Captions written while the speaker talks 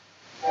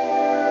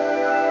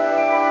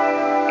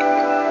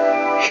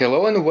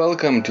Hello and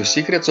welcome to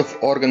Secrets of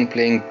Organ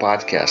Playing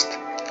podcast.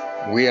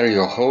 We are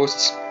your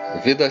hosts,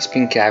 Vidas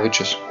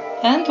Pinkevičius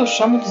and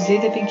Aušra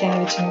Mutuzėtė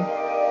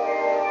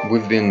Pinkevičienė.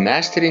 We've been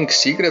mastering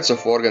secrets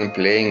of organ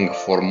playing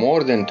for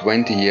more than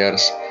 20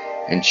 years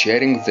and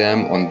sharing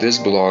them on this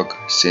blog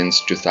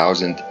since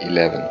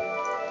 2011.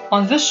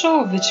 On this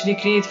show, which we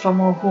create from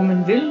our home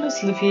in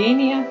Vilnius,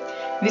 Lithuania,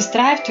 we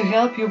strive to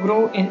help you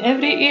grow in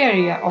every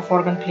area of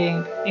organ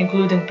playing,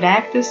 including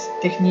practice,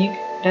 technique,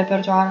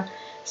 repertoire,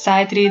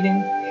 sight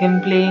reading, hymn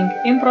playing,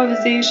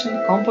 improvisation,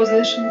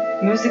 composition,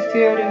 music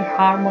theory,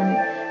 harmony,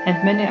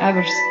 and many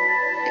others.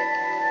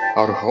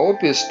 Our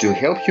hope is to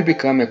help you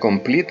become a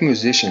complete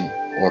musician,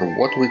 or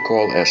what we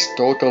call as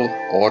total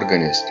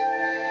organist,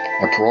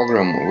 a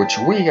program which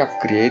we have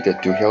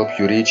created to help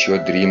you reach your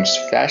dreams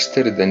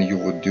faster than you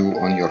would do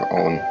on your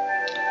own.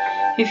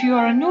 If you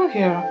are new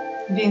here,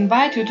 we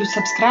invite you to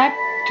subscribe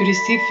to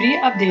receive free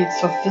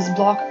updates of this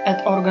blog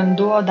at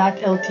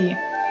organduo.lt.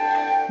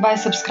 By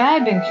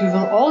subscribing, you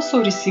will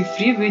also receive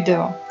free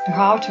video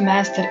how to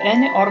master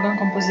any organ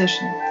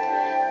composition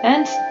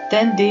and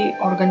 10-day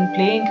organ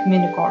playing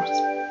mini course.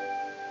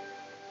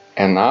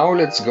 And now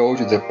let's go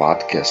to the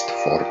podcast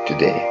for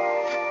today.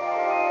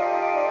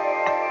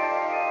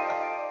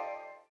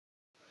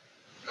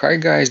 Hi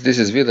guys, this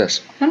is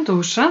Vidas. And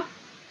Aušra.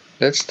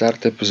 Let's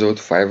start episode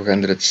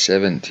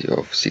 570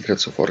 of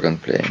Secrets of Organ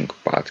Playing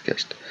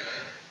podcast.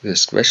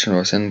 This question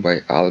was sent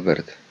by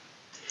Albert.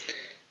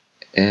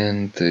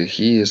 And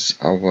he is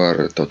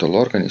our total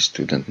organist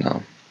student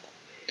now.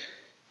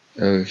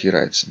 He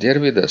writes, Dear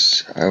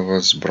Vidas, I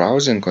was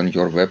browsing on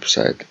your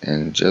website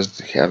and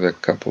just have a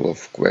couple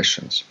of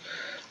questions.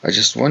 I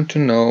just want to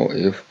know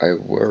if I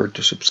were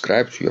to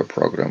subscribe to your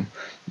program,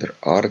 there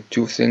are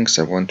two things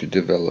I want to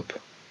develop.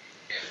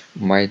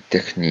 My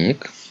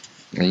technique,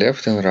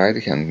 left and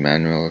right hand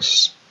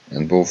manuals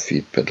and both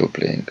feet pedal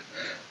playing,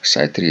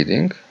 sight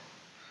reading,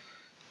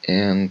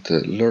 and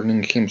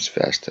learning hymns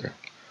faster.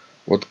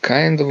 What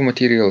kind of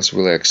materials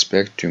will I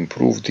expect to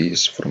improve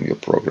these from your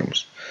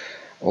programs?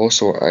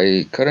 Also,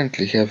 I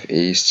currently have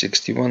a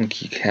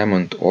 61-key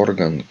Hammond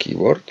organ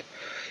keyboard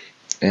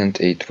and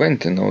a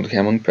 20-note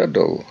Hammond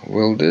pedal.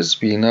 Will this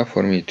be enough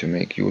for me to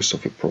make use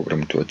of a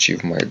program to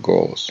achieve my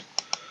goals?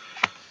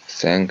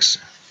 Thanks,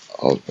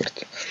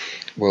 Albert.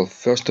 Well,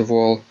 first of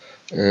all,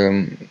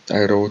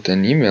 I wrote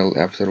an email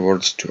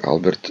afterwards to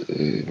Albert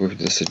with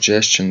the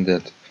suggestion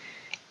that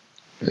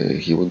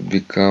he would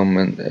become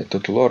a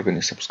total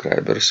organist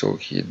subscriber, so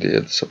he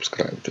did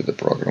subscribe to the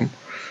program,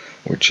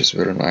 which is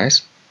very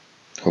nice.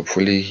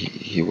 Hopefully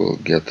he will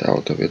get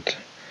out of it,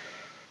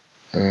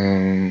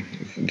 a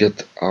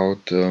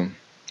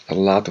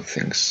lot of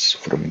things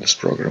from this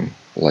program,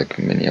 like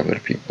many other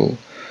people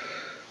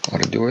are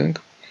doing.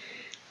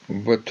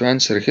 But to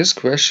answer his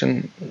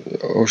question,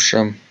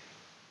 Aušra,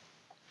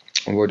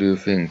 what do you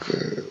think?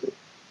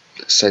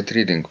 Sight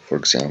reading, for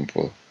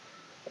example.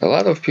 A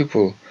lot of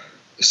people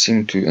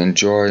seem to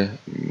enjoy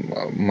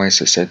my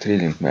sight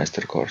reading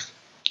master course.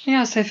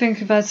 Yes, I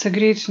think that's a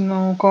great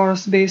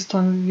course based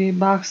on the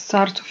Bach's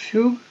Czarto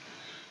Fugue.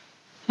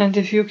 And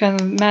if you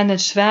can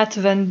manage that,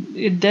 then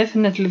it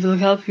definitely will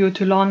help you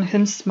to learn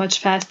hymns much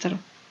faster.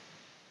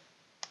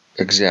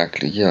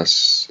 Exactly,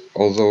 yes.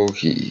 Although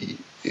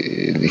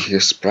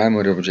his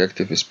primary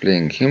objective is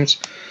playing hymns,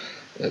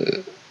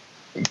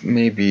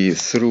 maybe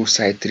through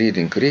sight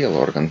reading real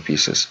organ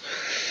pieces,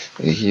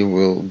 he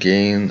will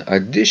gain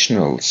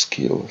additional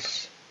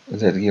skills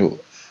that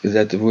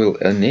will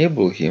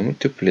enable him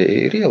to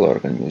play real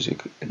organ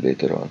music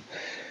later on.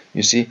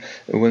 You see,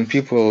 when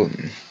people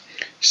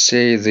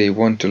say they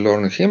want to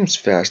learn hymns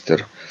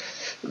faster,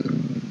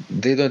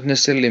 they don't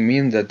necessarily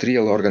mean that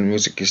real organ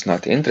music is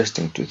not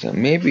interesting to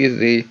them. Maybe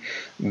they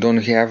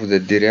don't have the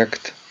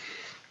direct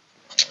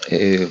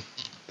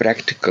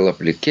practical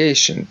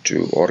application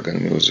to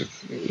organ music,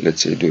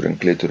 let's say during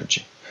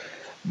liturgy.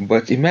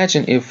 But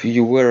imagine if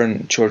you were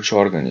a church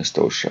organist,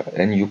 Aušra,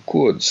 and you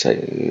could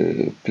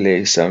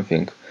play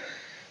something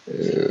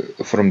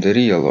from the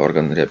real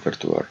organ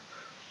repertoire.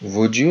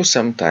 Would you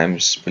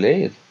sometimes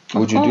play it?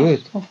 Would you do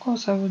it? Of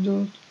course I would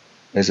do it.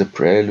 As a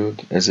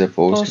prelude, as a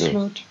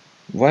postlude?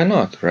 Why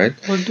not, right?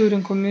 Or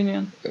during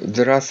communion.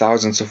 There are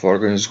thousands of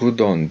organists who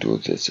don't do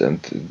this, and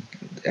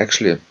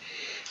actually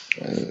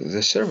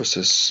the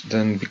services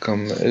then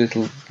become a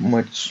little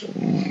much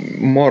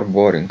more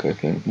boring, I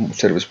think,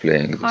 service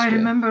playing. I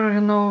remember,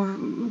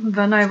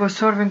 when I was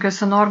serving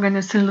as an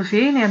organist in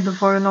Lithuania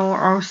before,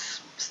 our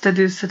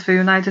studies at the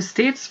United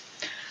States,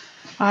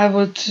 I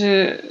would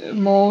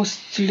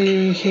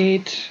mostly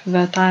hate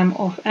the time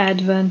of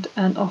Advent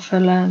and of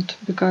Lent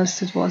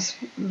because it was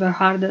the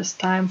hardest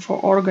time for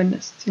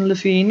organists in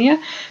Lithuania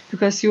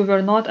because you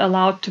were not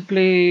allowed to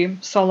play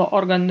solo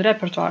organ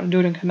repertoire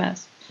during the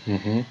Mass.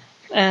 Mm-hmm.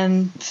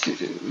 And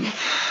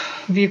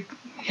we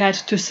had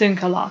to sing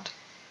a lot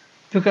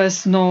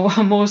because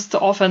most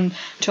often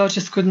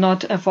churches could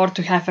not afford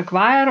to have a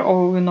choir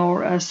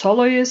or a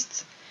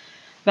soloist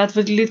that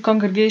would lead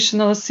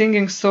congregational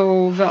singing,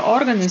 so the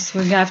organist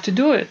would have to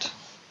do it.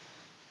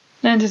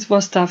 And it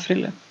was tough,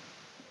 really.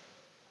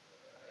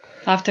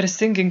 after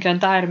singing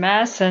entire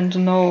mass and to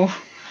know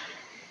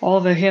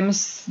all the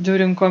hymns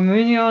during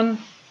communion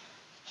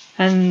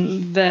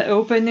and the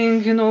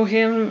opening,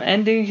 hymn,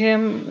 ending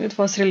hymn, it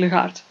was really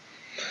hard.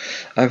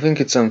 I think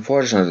it's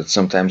unfortunate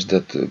sometimes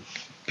that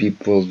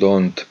people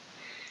don't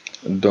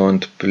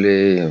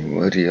play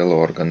real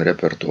organ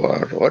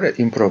repertoire or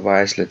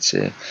improvise, let's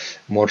say,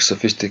 more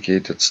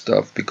sophisticated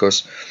stuff,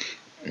 because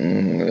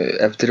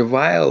after a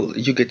while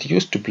you get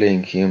used to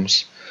playing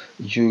hymns.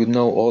 You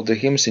know all the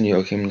hymns in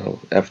your hymnal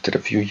after a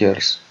few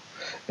years,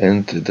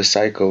 and the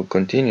cycle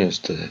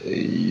continues.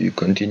 You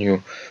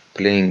continue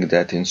playing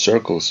that in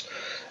circles,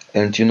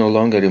 and you no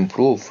longer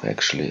improve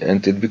actually,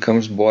 and it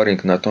becomes boring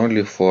not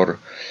only for,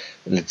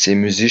 let's say,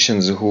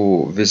 musicians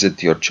who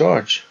visit your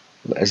church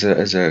as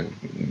a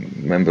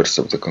members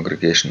of the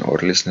congregation or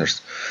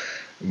listeners,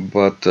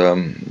 but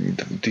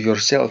to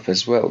yourself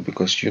as well,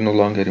 because you're no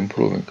longer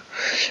improving.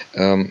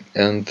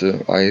 And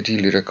I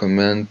really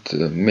recommend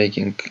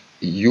making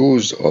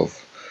use of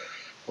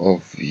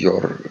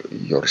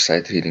your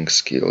sight reading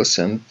skills,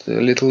 and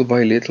little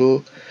by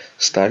little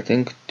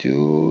starting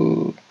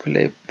to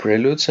play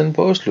preludes and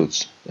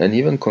postludes and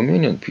even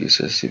communion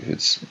pieces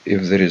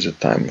if there is a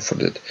time for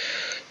that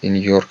in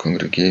your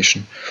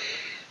congregation.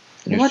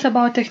 What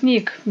about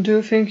technique? Do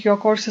you think your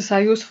courses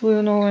are useful,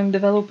 in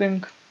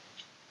developing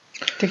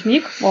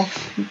technique of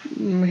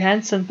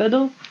hands and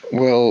pedal?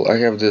 Well, I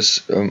have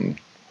this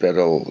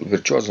pedal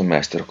virtuoso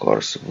master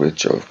course,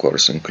 which of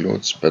course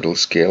includes pedal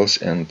scales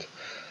and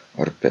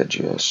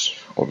arpeggios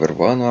over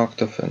 1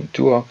 octave and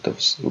 2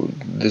 octaves.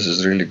 This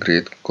is really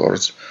great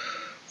course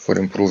for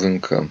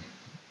improving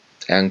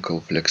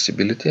ankle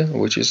flexibility,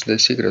 which is the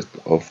secret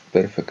of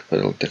perfect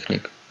pedal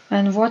technique.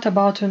 And what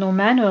about,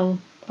 manual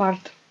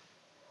part?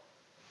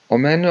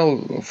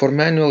 For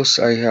manuals,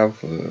 I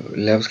have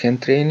left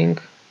hand training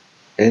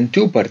and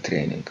two-part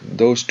training.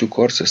 Those two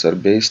courses are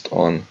based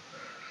on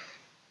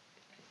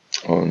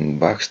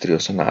Bach's trio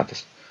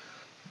sonatas.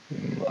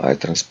 I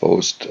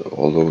transposed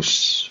all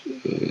those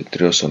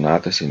trio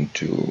sonatas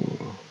into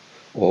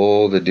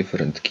all the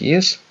different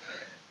keys,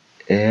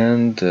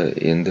 and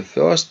in the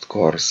first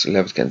course,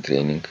 left hand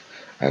training,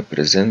 I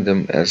present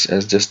them as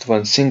just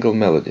one single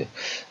melody.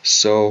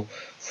 So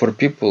for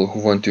people who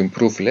want to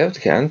improve left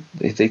hand,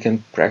 they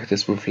can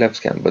practice with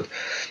left hand, but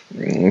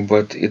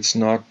it's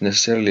not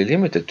necessarily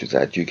limited to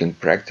that. You can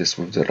practice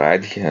with the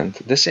right hand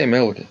the same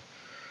melody,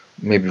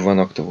 maybe 1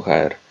 octave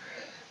higher.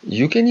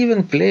 You can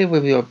even play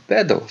with your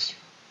pedals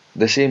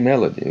the same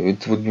melody.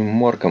 It would be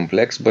more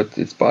complex, but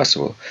it's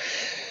possible,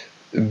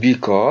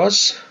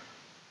 because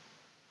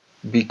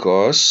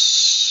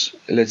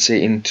let's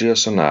say in trio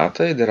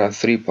sonata there are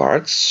 3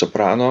 parts: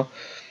 soprano,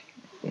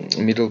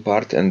 middle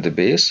part, and the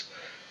bass.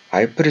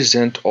 I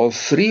present all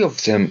 3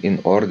 of them in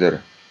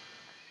order,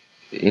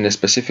 in a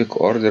specific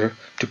order,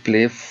 to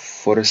play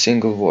for a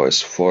single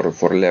voice for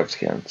left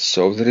hand.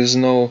 So there is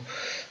no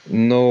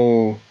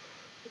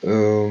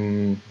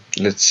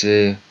let's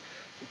say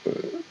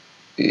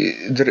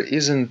there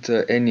isn't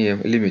any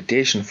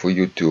limitation for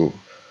you to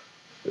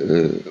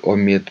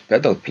omit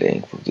pedal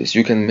playing for this.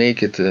 You can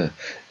make it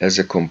as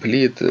a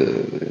complete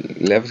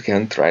left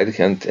hand, right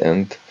hand,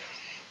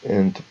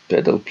 and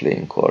pedal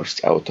playing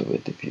course out of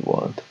it if you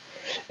want.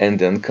 And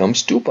then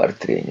comes two-part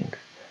training.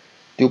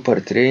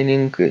 Two-part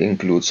training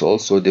includes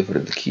also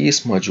different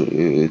keys,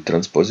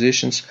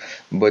 transpositions,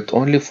 but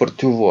only for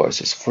 2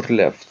 voices, for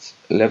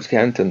left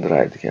hand and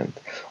right hand,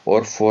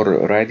 or for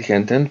right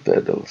hand and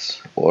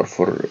pedals, or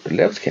for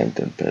left hand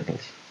and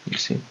pedals, you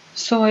see.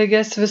 So I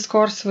guess this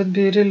course would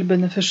be really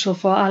beneficial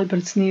for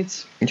Albert's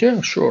needs.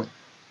 Yeah, sure.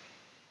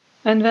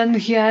 And when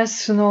he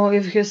asks,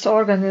 if his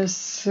organ is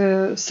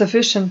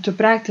sufficient to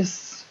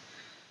practice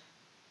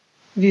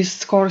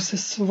these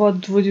courses,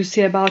 what would you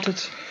say about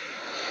it?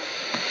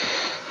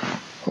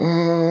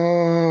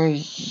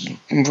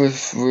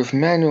 With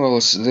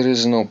manuals, there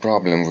is no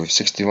problem with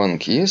 61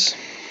 keys,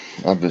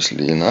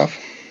 obviously enough.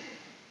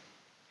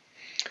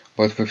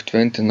 But with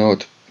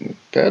 20-note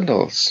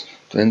pedals,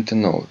 20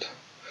 note,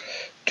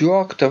 2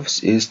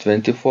 octaves is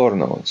 24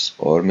 notes,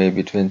 or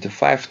maybe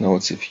 25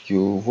 notes if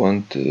you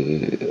want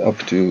up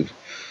to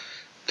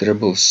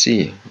treble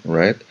C,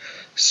 right?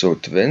 So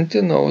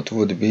 20 note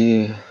would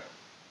be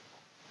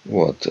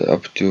what,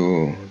 up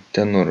to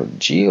tenor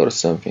G or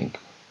something?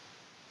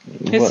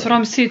 It's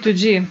from C to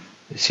G.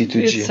 C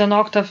to G. It's an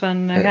octave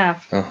and a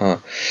half.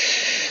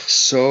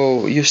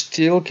 So you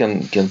still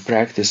can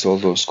practice all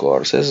those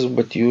courses,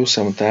 but you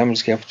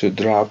sometimes have to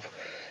drop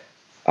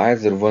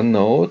either one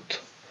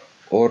note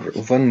or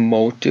one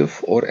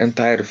motive or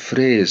entire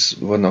phrase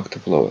 1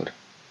 octave lower,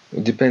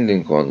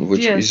 depending on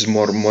which is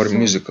more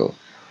musical.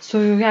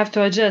 So you have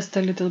to adjust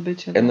a little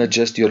bit. And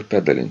adjust your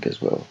pedaling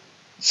as well.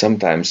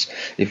 Sometimes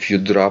if you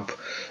drop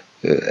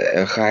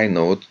a high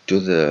note to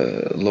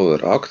the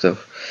lower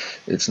octave,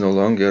 it's no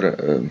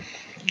longer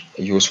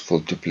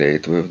useful to play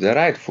it with the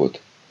right foot.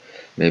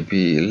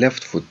 Maybe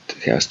left foot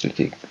has to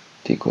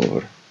take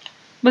over.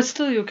 But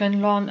still you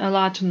can learn a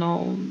lot,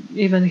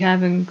 even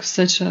having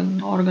such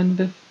an organ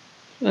with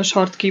a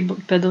short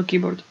pedal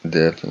keyboard.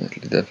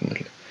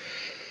 Definitely.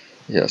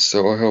 Yes,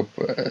 so I hope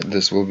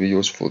this will be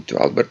useful to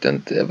Albert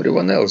and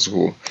everyone else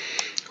who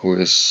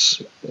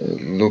is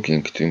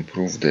looking to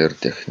improve their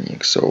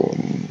technique. So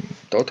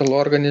Total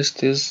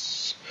Organist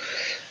is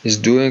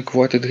doing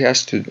what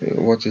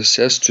it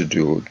says to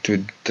do,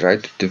 to try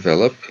to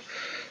develop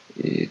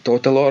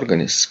total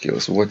organist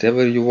skills.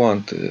 Whatever you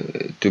want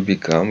to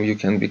become, you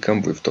can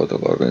become with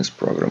Total Organist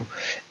program.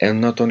 And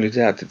not only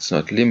that, it's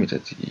not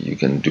limited. You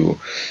can do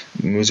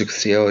music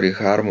theory,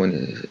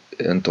 harmony,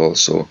 and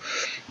also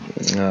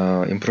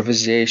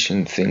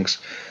improvisation things.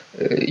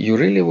 You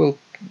really will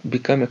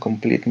become a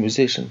complete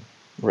musician,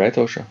 right,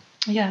 Ausra?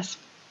 Yes.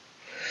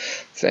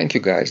 Thank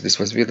you, guys. This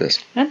was Vidas.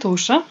 And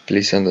Ausra.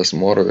 Please send us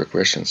more of your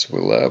questions.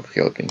 We love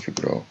helping you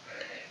grow.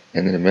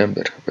 And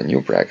remember, when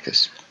you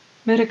practice,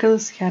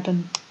 miracles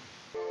happen.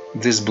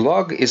 This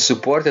blog is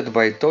supported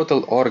by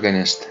Total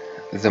Organist,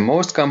 the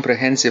most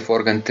comprehensive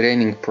organ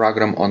training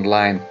program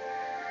online,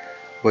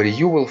 where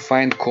you will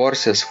find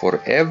courses for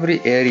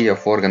every area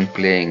of organ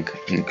playing,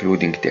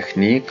 including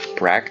technique,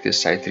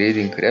 practice, sight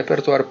reading,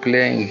 repertoire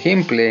playing,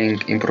 hymn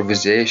playing,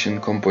 improvisation,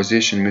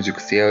 composition, music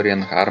theory,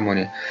 and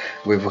harmony,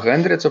 with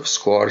hundreds of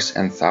scores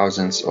and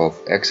thousands of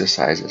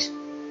exercises.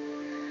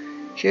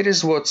 Here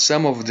is what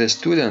some of the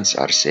students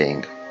are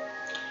saying.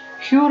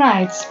 Hugh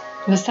writes,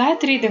 "The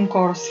sight reading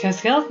course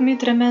has helped me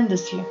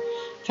tremendously.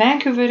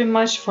 Thank you very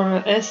much for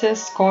your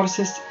essays,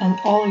 courses, and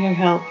all your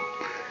help."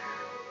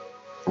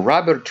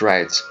 Robert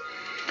writes,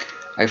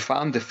 I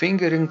found the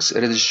fingerings,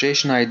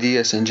 registration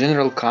ideas, and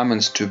general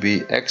comments to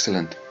be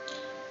excellent.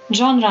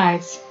 John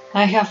writes,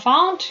 I have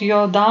found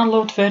your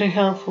download very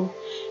helpful.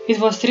 It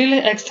was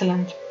really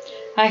excellent.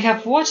 I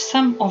have watched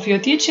some of your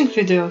teaching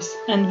videos,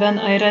 and when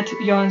I read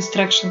your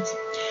instructions,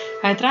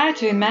 I tried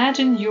to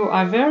imagine you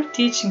were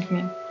teaching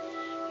me.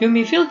 You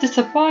may feel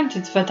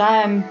disappointed that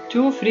I am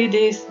 2-3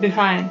 days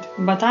behind,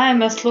 but I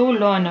am a slow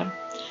learner,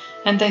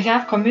 and I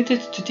have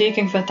committed to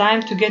taking the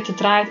time to get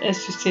it right,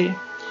 as you say.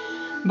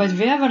 But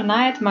the other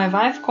night my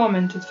wife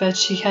commented that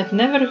she had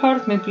never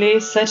heard me play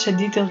such a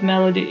detailed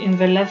melody in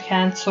the left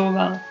hand so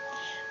well.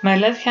 My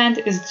left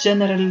hand is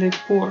generally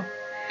poor.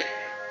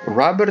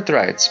 Robert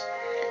writes,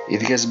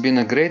 it has been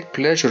a great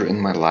pleasure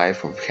in my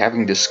life of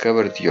having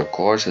discovered your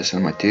courses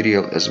and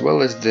material as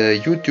well as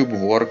the YouTube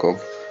work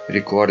of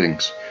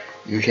recordings.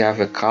 You have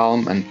a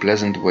calm and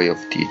pleasant way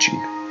of teaching.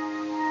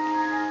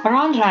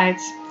 Ron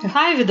writes,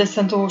 Hi Vidas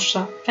and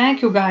Ausra,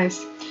 thank you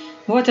guys.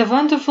 What a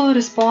wonderful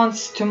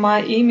response to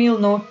my email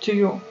note to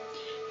you.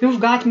 You've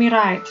got me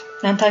right,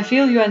 and I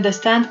feel you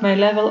understand my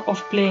level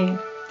of playing.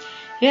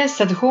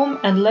 Yes, at home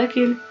and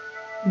lucky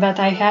that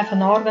I have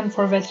an organ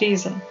for that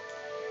reason.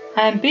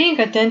 I am paying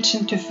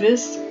attention to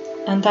this,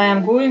 and I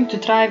am going to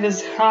try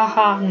this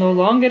haha no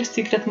longer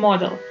secret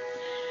model.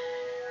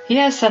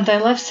 Yes, and I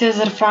love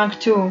Cesar Frank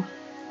too.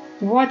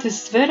 What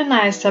is very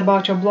nice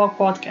about your blog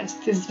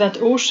podcast is that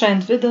Ausra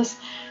and Vidas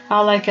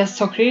are like a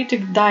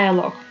Socratic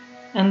dialogue,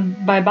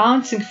 and by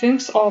bouncing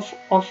things off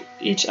of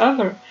each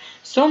other,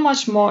 so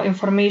much more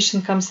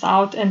information comes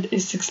out and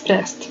is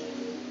expressed.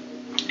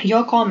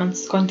 Your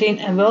comments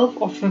contain a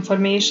wealth of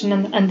information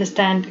and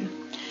understanding.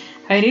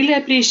 I really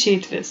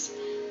appreciate this.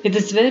 It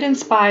is very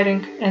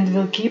inspiring and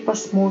will keep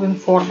us moving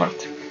forward.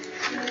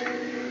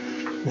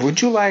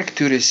 Would you like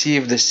to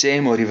receive the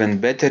same or even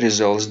better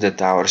results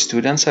that our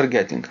students are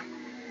getting?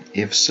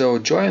 If so,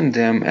 join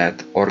them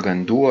at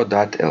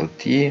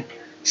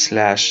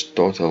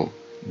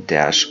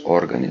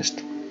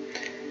organduo.lt/total-organist.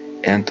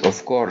 And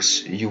of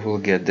course, you will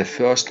get the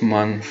first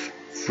month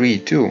free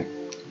too.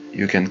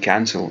 You can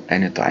cancel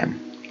anytime.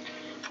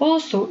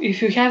 Also,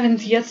 if you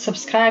haven't yet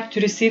subscribed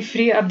to receive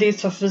free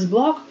updates of this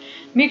blog,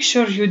 make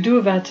sure you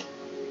do that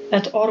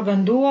at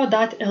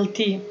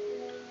organduo.lt.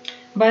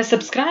 By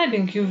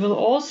subscribing, you will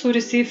also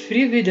receive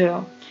free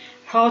video,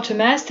 how to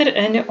master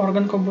any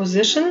organ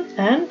composition,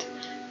 and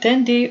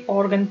 10-day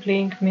organ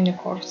playing mini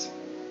course.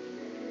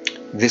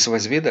 This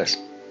was Vidas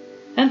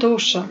and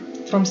Ausra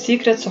from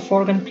Secrets of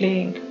Organ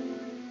Playing.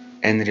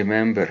 And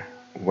remember,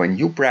 when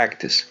you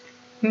practice,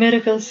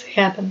 miracles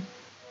happen.